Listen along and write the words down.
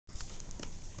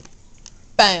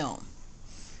Bam!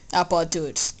 iPod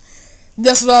Touch.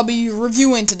 That's what I'll be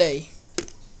reviewing today.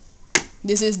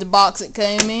 This is the box it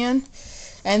came in.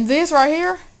 And this right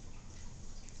here,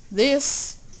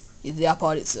 this is the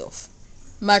iPod itself.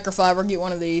 Microfiber, get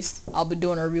one of these. I'll be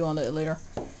doing a review on that later.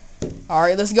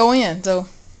 Alright, let's go in. So,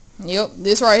 yep,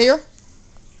 this right here,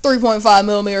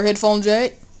 3.5mm headphone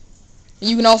jack.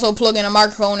 You can also plug in a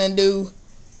microphone and do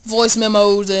voice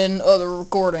memos and other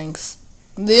recordings.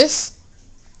 This,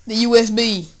 the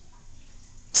USB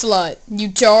slot.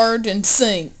 You charge and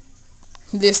sync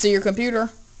this to your computer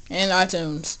and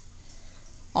iTunes.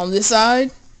 On this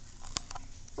side,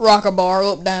 rocker bar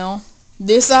up, down.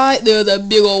 This side, there's a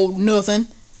big old nothing.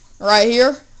 Right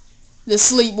here, the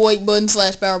sleep wake button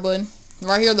 / power button.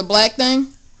 Right here, the black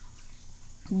thing,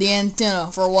 the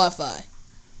antenna for Wi-Fi.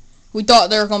 We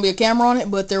thought there was going to be a camera on it,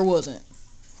 but there wasn't,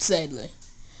 sadly.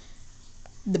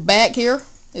 The back here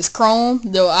is chrome,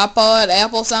 the iPod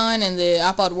Apple sign, and the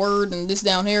iPod Word, and this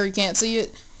down here, you can't see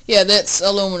it. Yeah, that's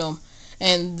aluminum.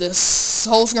 And this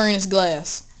whole screen is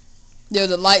glass. There's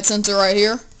a light sensor right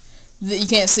here. You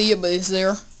can't see it, but it's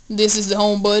there. This is the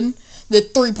home button. The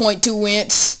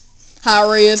 3.2-inch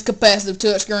high-res capacitive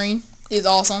touchscreen is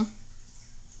awesome.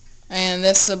 And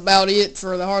that's about it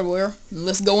for the hardware.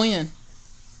 Let's go in.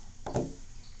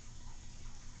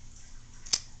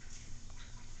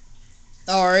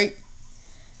 Alright,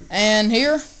 and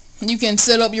here you can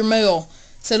set up your mail.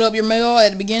 Set up your mail.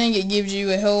 At the beginning it gives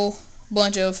you a whole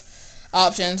bunch of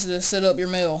options to set up your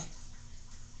mail.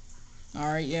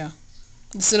 Alright, yeah.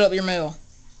 Set up your mail.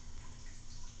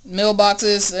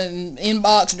 Mailboxes and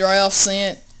inbox, draft,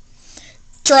 sent,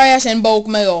 trash, and bulk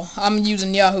mail. I'm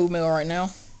using Yahoo Mail right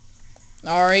now.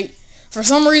 Alright, for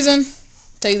some reason,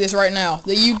 tell you this right now,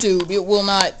 the YouTube, it will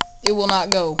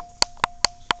not go.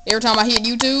 Every time I hit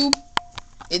YouTube,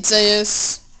 it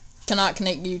says cannot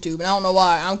connect to YouTube, and I don't know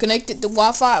why. I'm connected to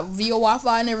Wi-Fi, via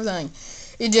Wi-Fi and everything.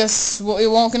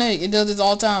 It won't connect. It does this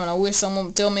all the time, and I wish someone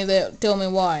would tell me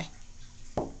why.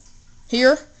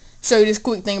 Here, show you this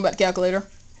quick thing about the calculator.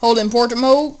 Hold it in portrait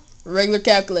mode, regular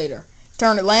calculator.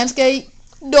 Turn it landscape,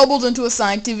 doubles into a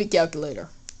scientific calculator.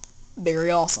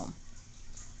 Very awesome.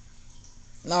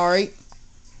 Alright,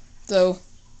 so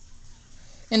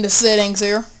in the settings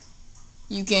here,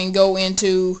 you can go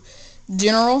into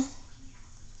general,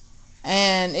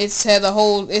 and it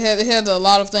has a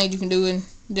lot of things you can do in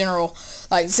general,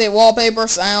 like set wallpaper,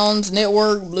 sounds,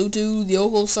 network, Bluetooth,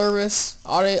 local service,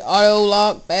 auto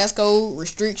lock, passcode,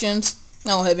 restrictions. I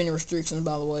don't have any restrictions,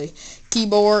 by the way.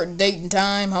 Keyboard, date and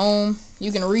time, home.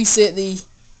 You can reset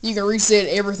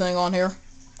everything on here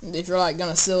if you're like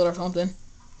gonna sell it or something.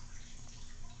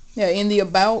 Yeah, in the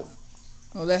about,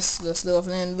 well, that's the stuff,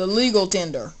 and then the legal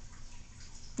tender.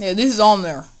 Yeah, this is on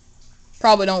there.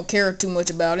 Probably don't care too much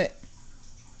about it,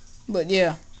 but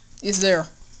yeah, it's there,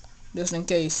 just in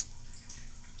case.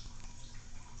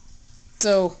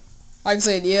 So, like I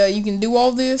said, yeah, you can do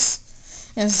all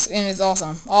this, and it's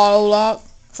awesome. Auto lock,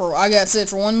 I got set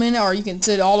for 1 minute, or you can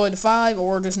set it all the way to 5,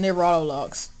 or just never auto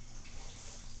locks.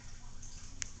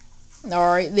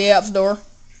 Alright, the App Store.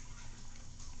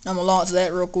 I'm gonna launch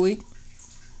that real quick.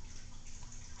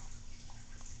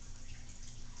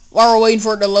 While we're waiting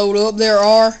for it to load up, there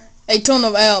are a ton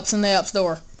of apps in the App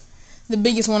Store. The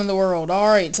biggest one in the world.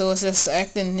 Alright, so it's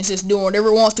just doing whatever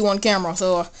it wants to on camera,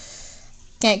 so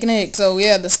can't connect. So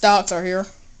yeah, the stocks are here.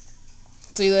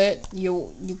 See that?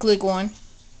 You click one,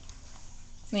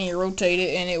 then you rotate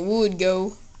it, and it would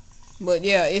go. But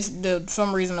yeah, for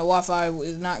some reason the Wi-Fi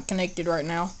is not connected right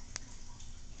now,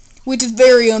 which is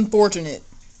very unfortunate.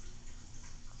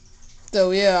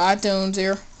 So yeah, iTunes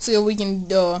here. See if we can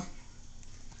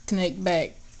connect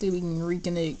back. See if we can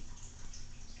reconnect.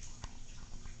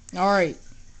 Alright.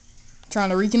 Trying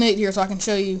to reconnect here so I can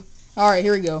show you. Alright,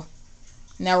 here we go.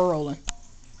 Now we're rolling.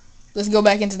 Let's go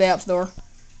back into the App Store.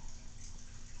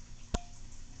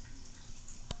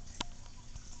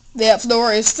 The App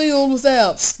Store is filled with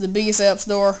apps. The biggest App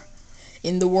Store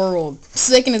in the world.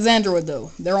 Second is Android,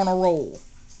 though. They're on a roll.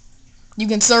 You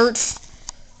can search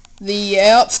the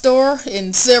App Store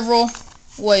in several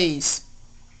ways.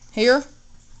 Here,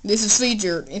 this is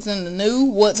featured. It's in the new,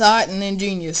 what's hot, and then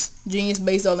Genius. Genius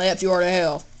based on the apps you already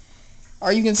have.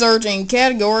 Or you can search in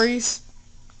categories.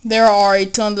 There are a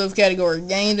ton of categories.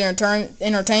 Games,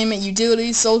 entertainment,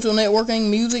 utilities, social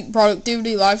networking, music,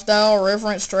 productivity, lifestyle,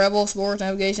 reference, travel, sports,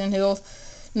 navigation, health,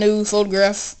 news,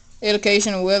 photograph,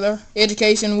 education, weather,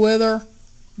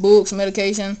 books,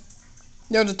 medication.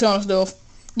 There's a ton of stuff.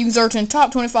 You can search in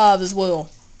top 25 as well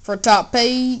for top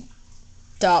paid,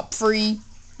 top free,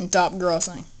 and top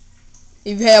grossing.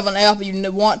 If you have an app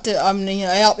you want to, an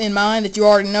app in mind that you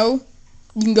already know,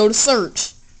 you can go to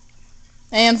search,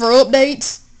 And for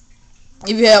updates,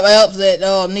 if you have apps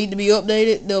that need to be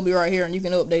updated, they'll be right here, and you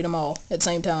can update them all at the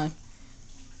same time.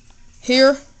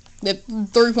 Here, the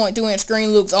 3.2-inch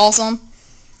screen looks awesome,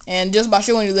 and just by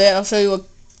showing you that, I'll show you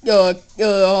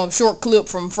a short clip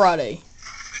from Friday.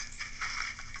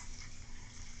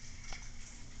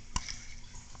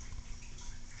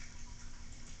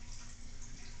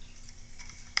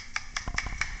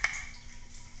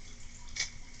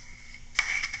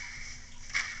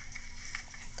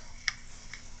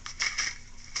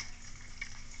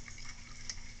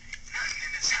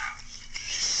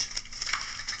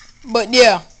 But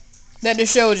yeah, that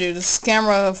just shows you this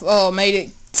camera made it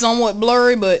somewhat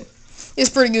blurry, but it's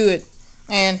pretty good.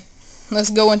 And let's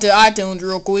go into iTunes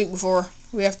real quick before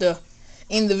we have to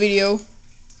end the video.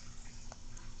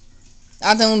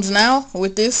 iTunes now,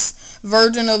 with this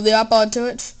version of the iPod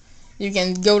Touch, you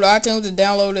can go to iTunes and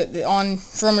download it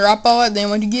from your iPod. Then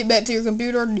when you get back to your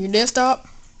computer, your desktop,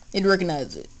 it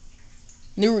recognizes it.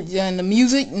 And the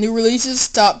music, new releases,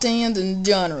 top 10s, and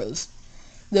genres.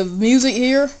 The music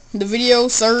here, the video,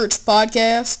 search,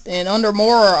 podcast, and under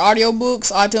more are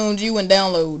audiobooks, iTunes U, and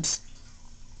downloads.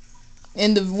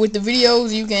 With the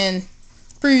videos, you can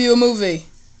preview a movie.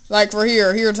 Like for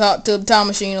here, Top to Time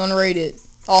Machine Unrated.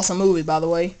 Awesome movie, by the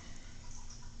way.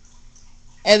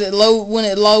 When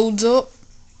it loads up,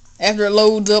 after it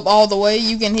loads up all the way,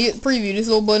 you can hit preview, this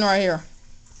little button right here.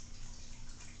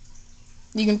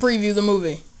 You can preview the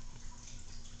movie.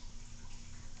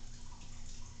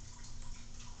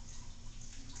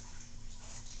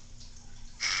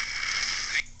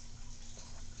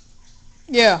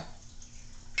 Yeah.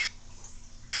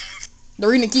 The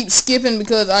reason it keeps skipping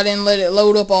because I didn't let it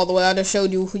load up all the way. I just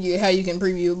showed you how you can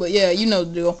preview. But yeah, you know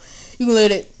the deal. You can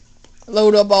let it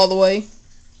load up all the way.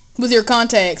 With your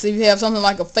contacts, if you have something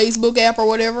like a Facebook app or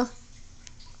whatever,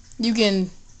 you can,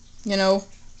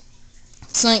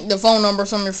 sync the phone number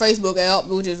from your Facebook app,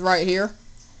 which is right here,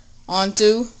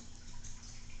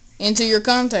 into your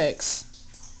contacts.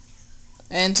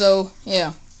 And so,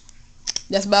 yeah,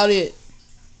 that's about it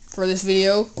for this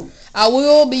video. I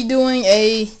will be doing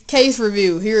a case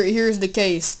review. Here's the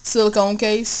case, silicone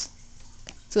case.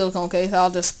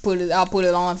 I'll put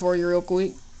it on for you real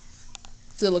quick.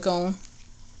 Silicone.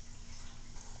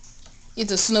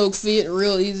 It's a snug fit,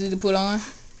 real easy to put on,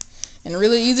 and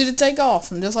really easy to take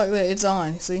off. And just like that, it's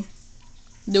on. See,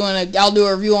 I'll do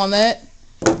a review on that.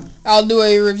 I'll do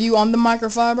a review on the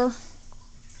microfiber,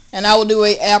 and I will do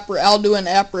an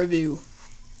app review.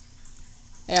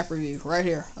 App review right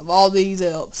here of all these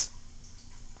apps.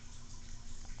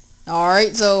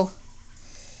 Alright, so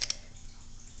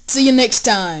see you next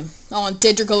time on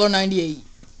Tetracolor 98.